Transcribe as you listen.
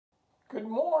Good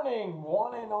morning,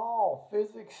 one and all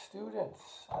physics students.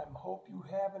 I hope you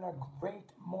having a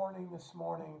great morning this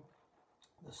morning.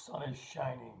 The sun is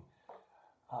shining,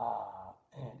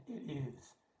 and it is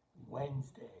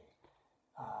Wednesday.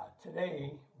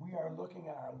 Today we are looking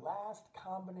at our last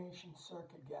combination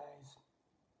circuit, guys.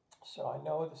 So I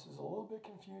know this is a little bit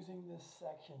confusing, this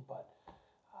section, but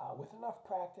with enough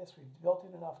practice, we've built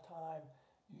in enough time,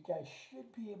 you guys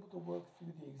should be able to work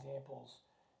through the examples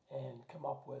and come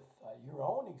up with your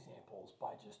own examples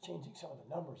by just changing some of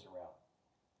the numbers around.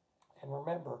 And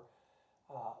remember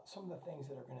some of the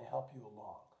things that are going to help you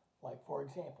along. Like, for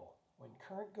example, when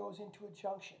current goes into a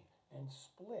junction and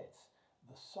splits,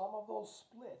 the sum of those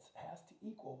splits has to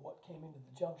equal what came into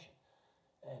the junction.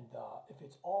 And if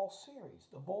it's all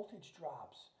series, the voltage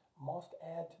drops must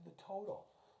add to the total.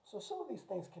 So some of these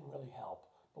things can really help.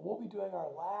 But we'll be doing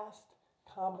our last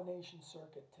combination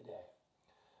circuit today.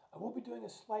 I will be doing a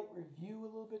slight review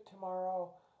a little bit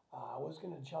tomorrow. I was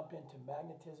going to jump into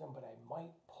magnetism, but I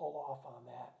might pull off on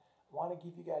that. I want to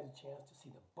give you guys a chance to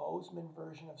see the Bozeman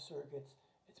version of circuits.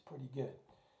 It's pretty good.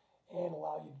 And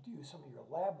allow you to do some of your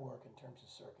lab work in terms of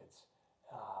circuits.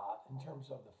 In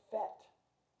terms of the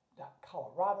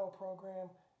FET.Colorado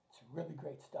program, it's really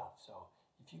great stuff. So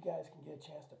if you guys can get a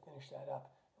chance to finish that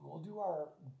up, and we'll do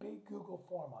our big Google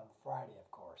form on Friday, of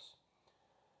course.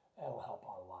 That'll help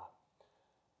out a lot.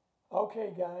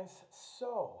 Okay, guys,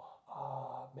 so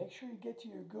make sure you get to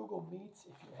your Google Meets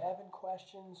if you're having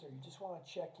questions or you just want to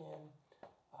check in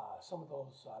some of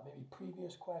those maybe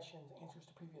previous questions, answers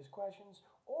to previous questions,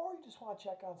 or you just want to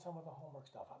check on some of the homework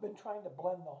stuff. I've been trying to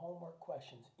blend the homework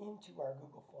questions into our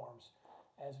Google Forms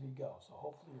as we go, so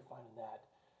hopefully you're finding that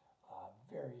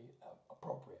very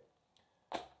appropriate.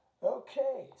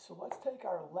 Okay, so let's take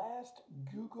our last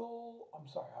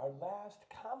our last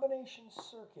combination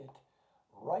circuit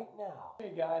right now.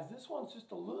 Okay guys, this one's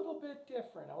just a little bit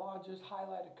different. I want to just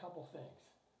highlight a couple things.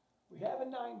 We have a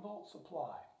 9-volt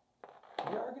supply.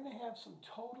 We are going to have some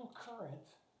total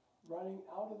current running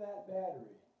out of that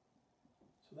battery.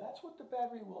 So that's what the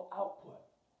battery will output.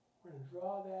 We're going to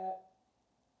draw that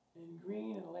in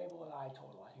green and label it I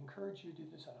total. I encourage you to do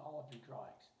this on all of your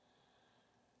drawings.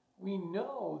 We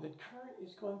know that current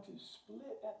is going to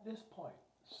split at this point.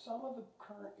 Some of the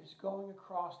current is going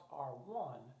across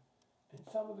R1 and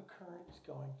some of the current is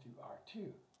going through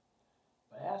R2.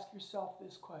 But ask yourself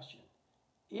this question.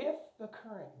 If the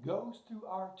current goes through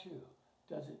R2,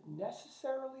 does it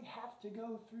necessarily have to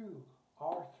go through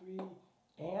R3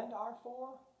 and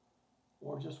R4,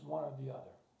 or just one or the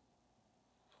other?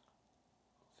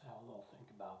 Let's have a little think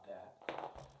about that.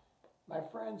 My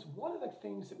friends, one of the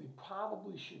things that we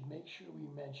probably should make sure we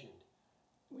mentioned,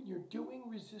 when you're doing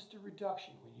resistor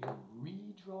reduction, when you're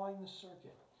redrawing the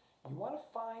circuit, you want to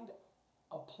find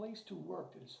a place to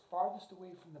work that is farthest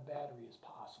away from the battery as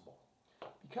possible.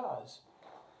 Because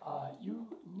you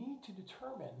need to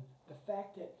determine the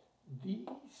fact that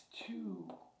these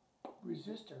two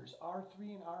resistors, R3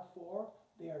 and R4,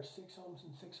 they are 6 ohms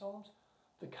and 6 ohms.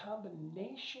 The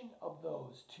combination of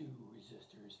those two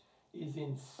resistors is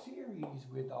in series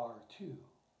with R2.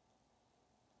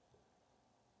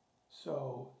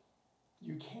 So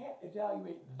you can't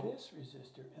evaluate this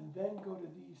resistor and then go to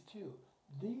these two.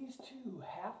 These two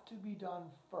have to be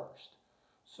done first.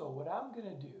 So what I'm going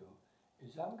to do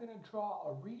is I'm going to draw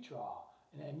a redraw,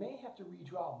 and I may have to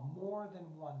redraw more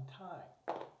than one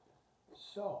time.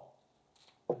 So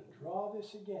I'm going to draw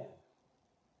this again.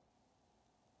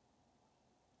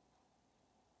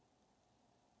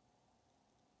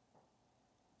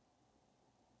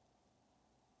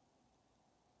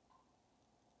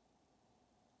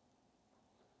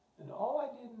 And all I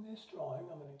did in this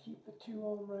drawing, I'm going to keep the 2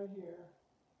 ohm right here.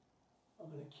 I'm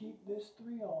going to keep this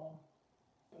 3 ohm,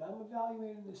 but I'm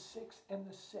evaluating the 6 and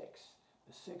the 6.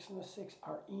 The 6 and the 6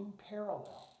 are in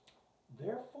parallel.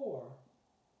 Therefore,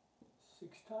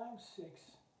 6 times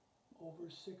 6 over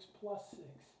 6 plus 6.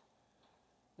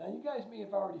 Now you guys may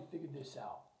have already figured this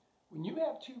out. When you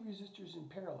have two resistors in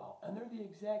parallel and they're the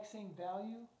exact same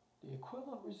value, the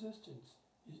equivalent resistance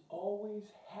is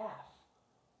always half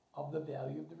of the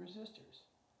value of the resistors.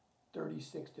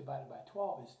 36 divided by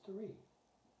 12 is 3.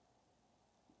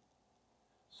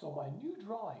 So my new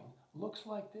drawing looks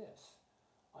like this.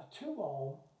 A 2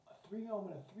 ohm, a 3 ohm,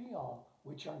 and a 3 ohm,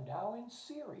 which are now in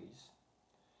series,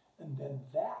 and then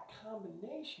that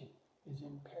combination is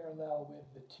in parallel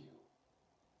with the 2.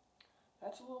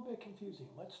 That's a little bit confusing.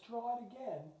 Let's draw it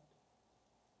again.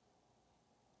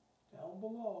 Down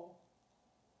below.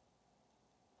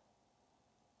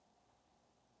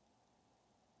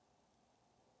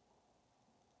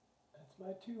 That's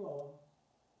my 2 ohm.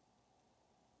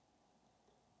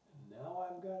 And Now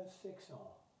I've got a 6 ohm.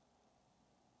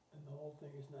 And the whole thing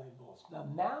is 9 volts.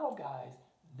 Now, guys,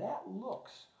 that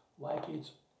looks like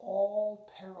it's all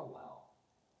parallel.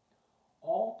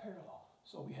 All parallel.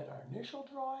 So we had our initial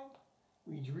drawing.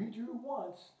 We redrew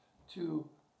once to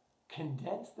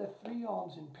condense the 3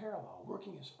 ohms in parallel,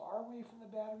 working as far away from the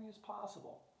battery as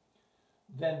possible.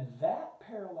 Then that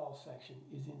parallel section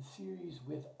is in series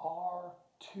with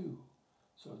R2.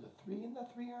 So the 3 and the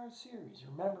 3 are in series.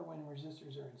 Remember, when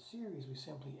resistors are in series, we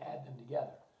simply add them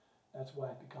together. That's why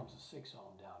it becomes a 6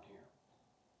 ohm down here.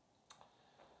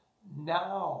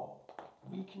 Now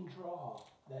we can draw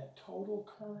that total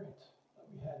current that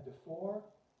we had before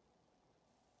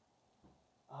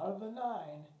out of the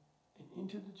 9 and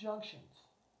into the junctions.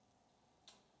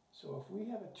 So if we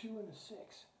have a 2 and a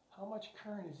 6, how much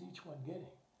current is each one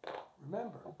getting?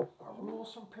 Remember, our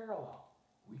rules from parallel.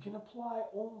 We can apply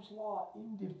Ohm's law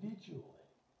individually.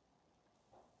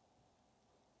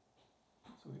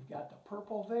 So we've got the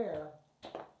purple there,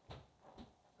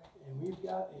 and we've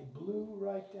got a blue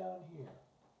right down here.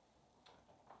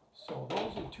 So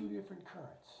those are 2 different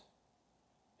currents.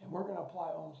 And we're going to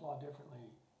apply Ohm's law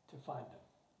differently to find them.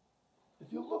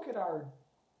 If you look at our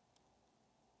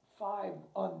 5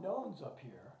 unknowns up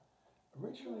here,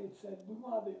 originally it said we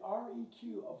wanted the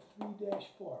REQ of 3-4.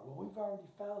 Well, we've already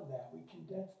found that. We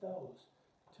condensed those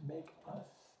to make us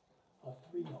a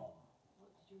 3 ohm.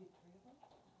 Did you read 3 of them?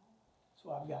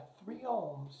 So I've got 3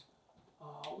 ohms,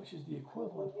 which is the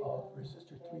equivalent of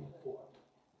resistor 3 and 4.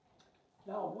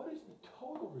 Now, what is the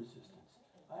total resistance?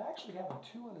 I actually have a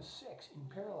 2 and a 6 in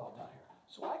parallel down here.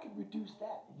 So I could reduce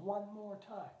that one more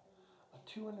time. A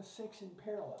 2 and a 6 in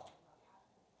parallel.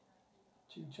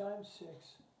 2 times 6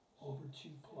 over 2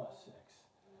 plus 6.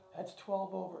 That's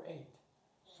 12 over 8.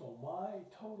 So my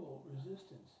total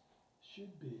resistance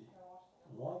should be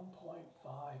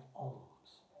 1.5 ohms.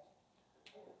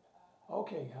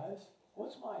 Okay, guys,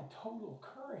 what's my total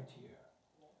current here?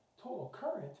 Total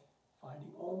current,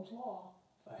 finding Ohm's law,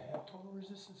 if I have total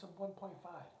resistance of 1.5,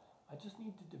 I just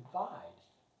need to divide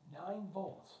 9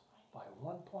 volts by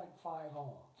 1.5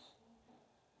 ohms.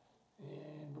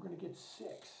 And we're going to get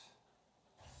 6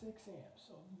 amps.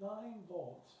 So 9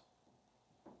 volts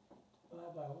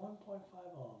divided by 1.5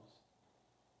 ohms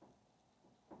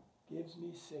gives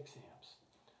me 6 amps.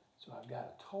 So I've got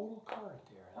a total current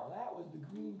there. Now that was the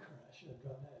green current. I should have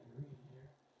drawn that in green here.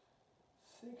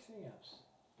 6 amps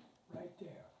right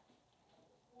there.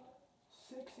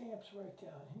 6 amps right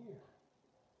down here.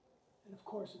 And of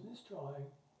course in this drawing,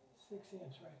 6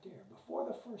 amps right there. Before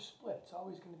the first split, it's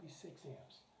always going to be 6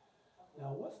 amps.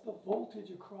 Now what's the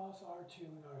voltage across R2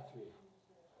 and R3?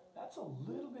 That's a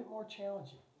little bit more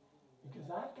challenging because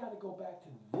I've got to go back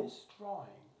to this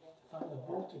drawing to find the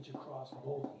voltage across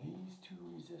both these 2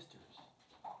 resistors.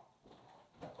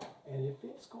 And if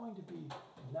it's going to be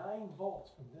 9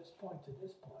 volts from this point to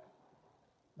this point,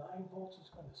 9 volts is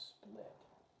going to split.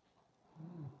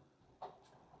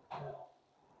 Now,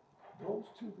 those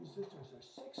 2 resistors are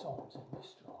 6 ohms in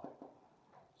this drawing.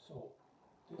 So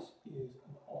this is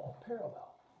an all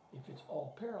parallel. If it's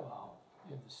all parallel,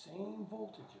 you have the same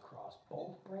voltage across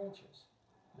both branches,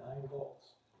 9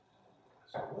 volts.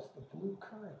 So what's the blue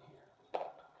current here?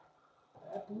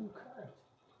 That blue current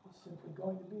is simply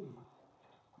going to be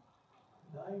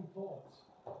 9 volts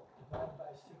divided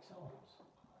by 6 ohms,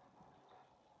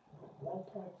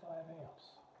 1.5 amps,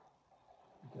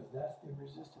 because that's the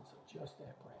resistance of just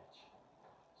that branch.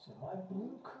 So my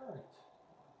blue current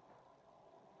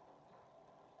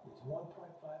is 1.5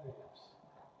 amps.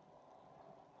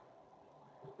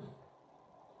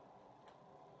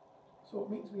 So it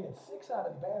means we had 6 out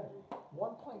of the battery,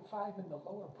 1.5 in the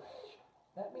lower branch.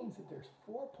 That means that there's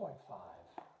 4.5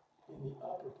 in the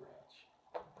upper branch,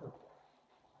 purple.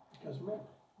 Because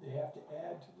remember, they have to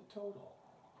add to the total.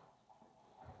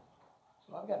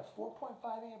 So I've got a 4.5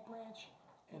 amp branch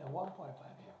and a 1.5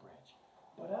 amp branch.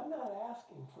 But I'm not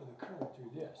asking for the current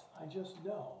through this. I just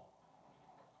know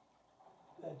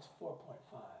that's 4.5.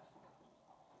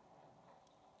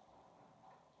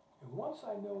 And once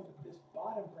I know that this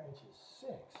bottom branch is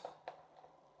 6,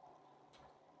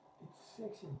 it's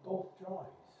 6 in both drawings.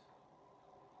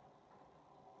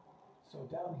 So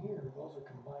down here, those are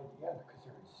combined together because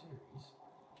they're in series.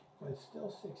 But it's still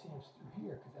 6 amps through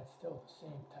here because that's still the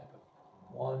same type of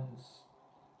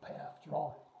one-path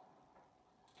drawing.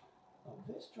 Now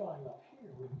this drawing up here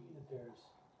would mean that there's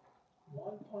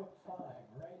 1.5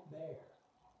 right there.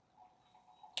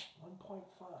 1.5.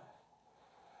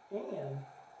 And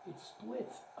it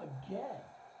splits again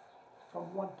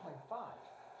from 1.5.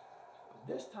 But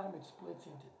this time it splits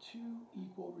into 2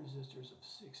 equal resistors of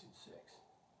 6 and 6.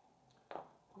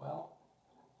 Well,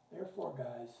 therefore,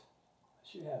 guys, I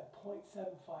should have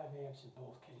 0.75 amps in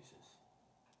both cases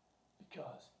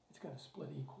because it's going to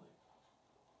split equally.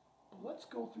 But let's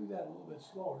go through that a little bit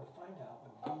slower to find out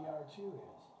what VR2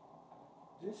 is.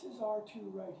 This is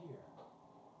R2 right here.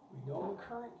 We know the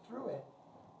current through it,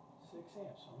 6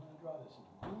 amps. So I'm going to draw this as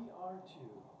VR2.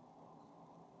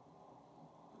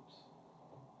 Oops.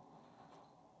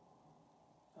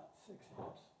 Not 6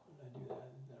 amps. When did I do that?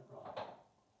 I did that wrong.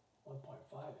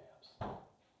 1.5 amps.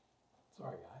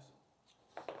 Sorry, guys.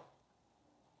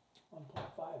 1.5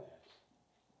 amps.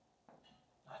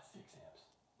 Not 6 amps.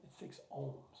 It's 6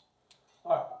 ohms.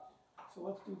 All right. So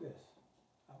let's do this.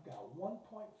 I've got 1.5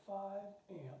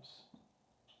 amps.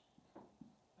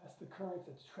 That's the current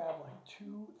that's traveling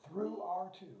through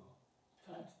R2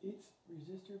 times its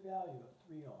resistor value of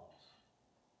 3 ohms.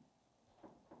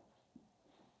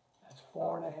 That's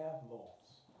 4.5 volts.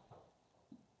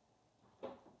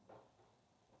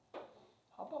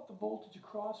 How about the voltage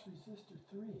across resistor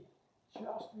 3?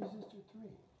 Just resistor 3.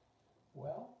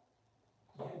 Well,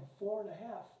 you had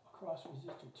 4.5 across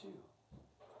resistor 2.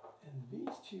 And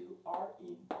these two are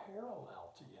in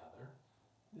parallel together,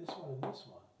 this one and this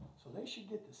one. So they should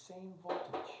get the same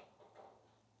voltage.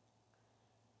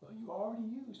 Well, you already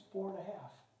used 4.5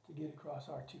 to get across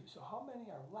R2. So how many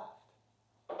are left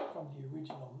from the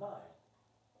original 9?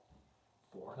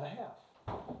 4.5.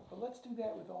 But let's do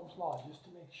that with Ohm's law just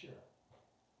to make sure.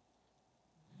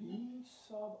 V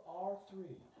sub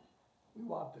R3. We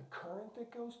want the current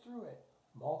that goes through it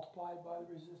multiplied by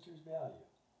the resistor's value.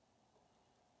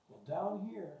 Well, down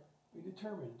here, we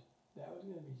determined that was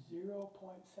going to be 0.75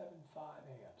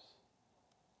 amps.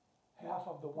 Half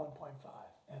of the 1.5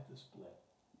 at the split.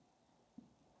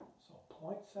 So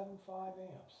 0.75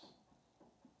 amps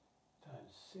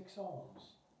times 6 ohms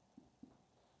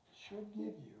should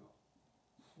give you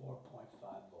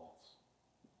 4.5 volts.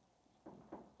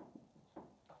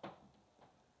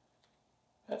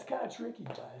 That's kind of tricky,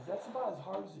 guys. That's about as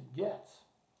hard as it gets.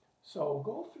 So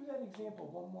go through that example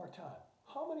one more time.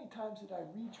 How many times did I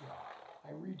redraw?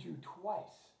 I redrew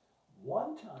twice.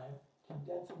 One time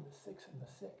condensing the 6 and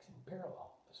the 6 in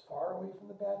parallel, as far away from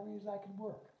the battery as I could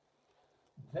work.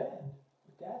 Then,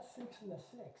 with that 6 and the 6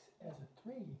 as a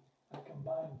 3, I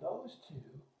combined those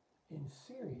two in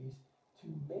series to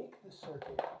make the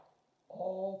circuit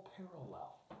all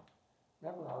parallel.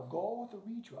 Remember, our goal with a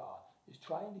redraw is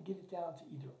trying to get it down to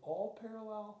either all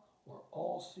parallel or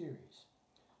all series.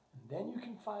 And then you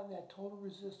can find that total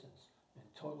resistance and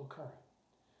total current.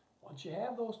 Once you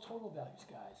have those total values,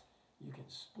 guys, you can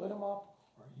split them up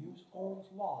or use Ohm's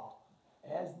law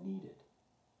as needed.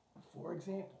 For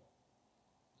example,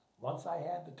 once I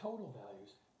had the total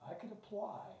values, I could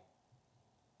apply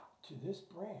to this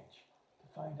branch to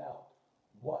find out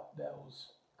what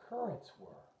those currents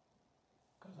were,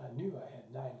 because I knew I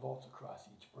had 9 volts across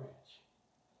each branch.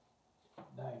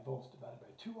 9 volts divided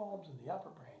by 2 ohms in the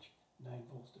upper branch, 9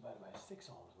 volts divided by 6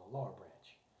 ohms in the lower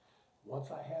branch.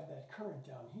 Once I have that current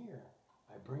down here,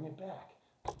 I bring it back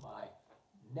to my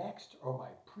next or my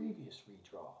previous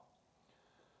redraw.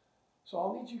 So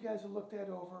I'll need you guys to look that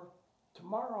over.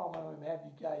 Tomorrow I'm going to have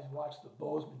you guys watch the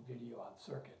Bozeman video on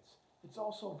circuits. It's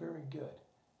also very good.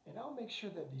 And I'll make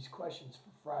sure that these questions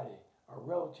for Friday are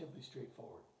relatively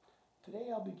straightforward.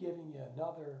 Today I'll be giving you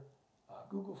another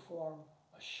Google form,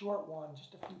 a short one,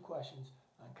 just a few questions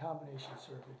on combination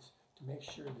circuits to make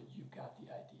sure that you've got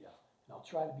the idea. And I'll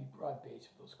try to be broad-based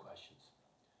with those questions.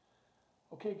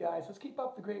 Okay, guys, let's keep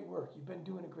up the great work. You've been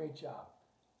doing a great job.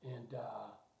 And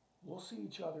we'll see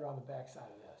each other on the backside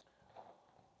of this.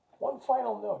 One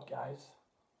final note, guys.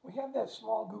 We have that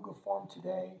small Google form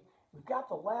today. We've got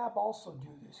the lab also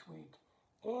due this week.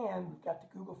 And we've got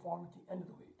the Google form at the end of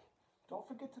the week. Don't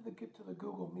forget to get to the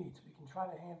Google Meets. We can try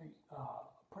to have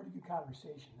a pretty good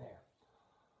conversation there.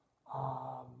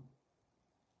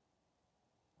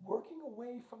 Working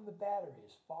away from the battery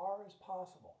as far as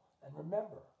possible. And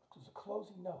remember, as a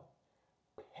closing note,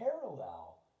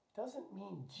 parallel doesn't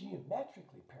mean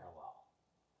geometrically parallel.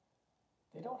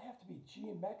 They don't have to be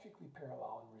geometrically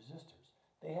parallel in resistors.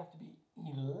 They have to be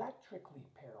electrically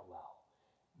parallel,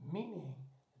 meaning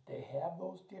that they have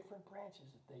those different branches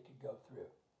that they could go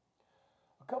through.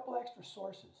 A couple extra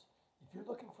sources. If you're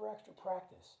looking for extra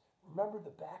practice, remember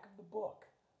the back of the book.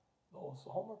 Those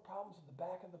homework problems in the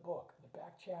back of the book, the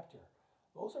back chapter,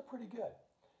 those are pretty good.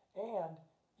 And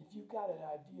if you've got an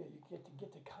idea, you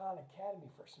get to Khan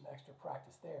Academy for some extra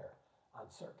practice there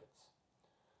on circuits.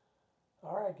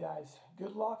 All right, guys,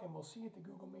 good luck, and we'll see you at the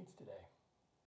Google Meets today.